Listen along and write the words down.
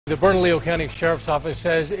The Bernalillo County Sheriff's Office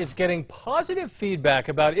says it's getting positive feedback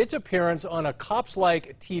about its appearance on a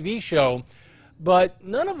Cops-like TV show, but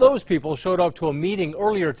none of those people showed up to a meeting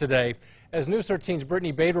earlier today. As News 13's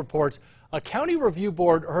Brittany Bade reports, a county review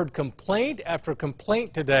board heard complaint after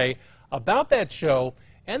complaint today about that show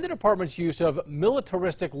and the department's use of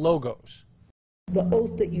militaristic logos. The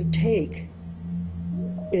oath that you take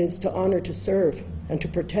is to honor, to serve, and to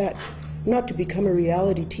protect, not to become a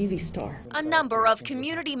reality TV star. A number of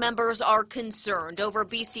community members are concerned over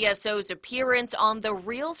BCSO's appearance on the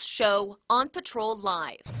Reels show On Patrol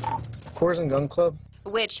Live, Coors and Gun Club,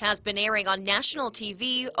 which has been airing on national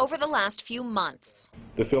TV over the last few months.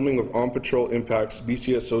 The filming of On Patrol impacts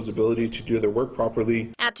BCSO's ability to do their work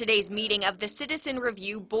properly. At today's meeting of the Citizen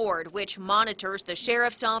Review Board, which monitors the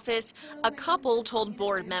Sheriff's Office, a couple told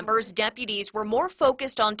board members deputies were more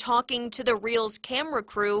focused on talking to the Reels camera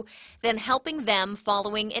crew than helping them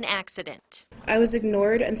following an accident. I was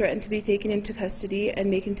ignored and threatened to be taken into custody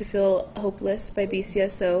and made to feel hopeless by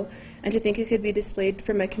BCSO, and to think it could be displayed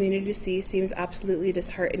for my community to see seems absolutely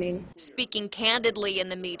disheartening. Speaking candidly in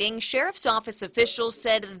the meeting, Sheriff's Office officials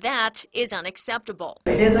said that is unacceptable.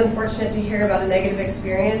 It is unfortunate to hear about a negative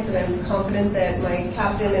experience, and I'm confident that my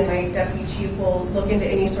captain and my deputy chief will look into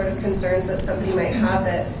any sort of concerns that somebody might have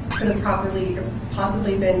that could have properly or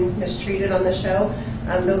possibly been mistreated on the show.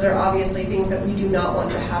 Those are obviously things that we do not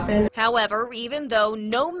want to happen. However, even though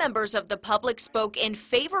no members of the public spoke in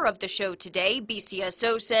favor of the show today,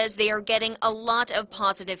 BCSO says they are getting a lot of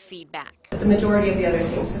positive feedback. The majority of the other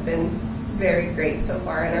things have been very great so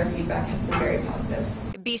far, and our feedback has been very positive.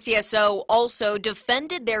 BCSO also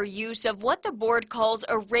defended their use of what the board calls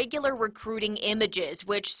irregular recruiting images,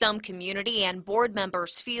 which some community and board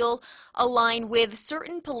members feel align with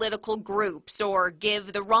certain political groups or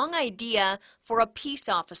give the wrong idea for a peace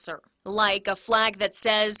officer, like a flag that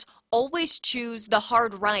says, "Always choose the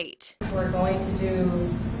hard right." We're going to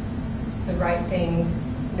do the right thing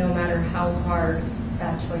no matter how hard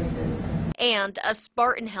that choice is. And a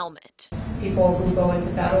Spartan helmet. People who go into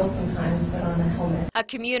battle sometimes put on a helmet. A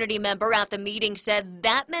community member at the meeting said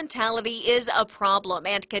that mentality is a problem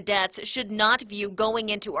and cadets should not view going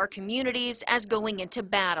into our communities as going into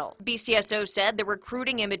battle. BCSO said the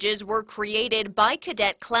recruiting images were created by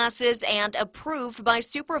cadet classes and approved by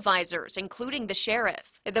supervisors, including the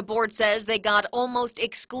sheriff. The board says they got almost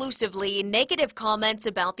exclusively negative comments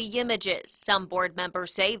about the images. Some board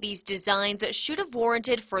members say these designs should have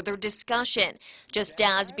warranted further discussion, just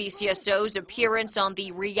as BCSO's appearance on the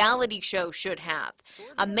reality show should have.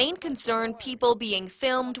 A main concern, people being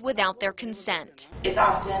filmed without their consent. It's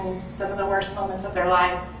often some of the worst moments of their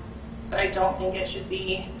life, so I don't think it should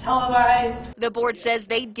be televised. The board says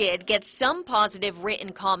they did get some positive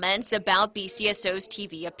written comments about BCSO's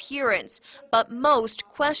TV appearance, but most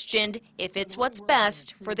questioned if it's what's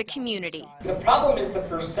best for the community. The problem is the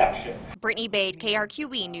perception. Brittany Bade,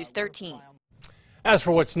 KRQE News 13. As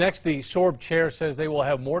for what's next, the SORB chair says they will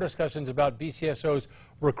have more discussions about BCSO's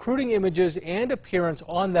recruiting images and appearance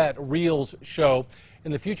on that Reels show.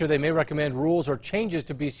 In the future, they may recommend rules or changes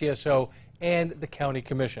to BCSO and the county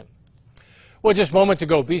commission. Well, just moments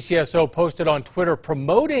ago, BCSO posted on Twitter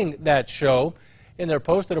promoting that show. In their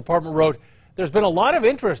post, the department wrote, "There's been a lot of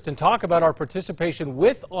interest and talk about our participation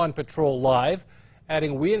with On Patrol Live,"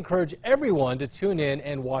 adding, "We encourage everyone to tune in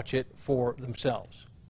and watch it for themselves."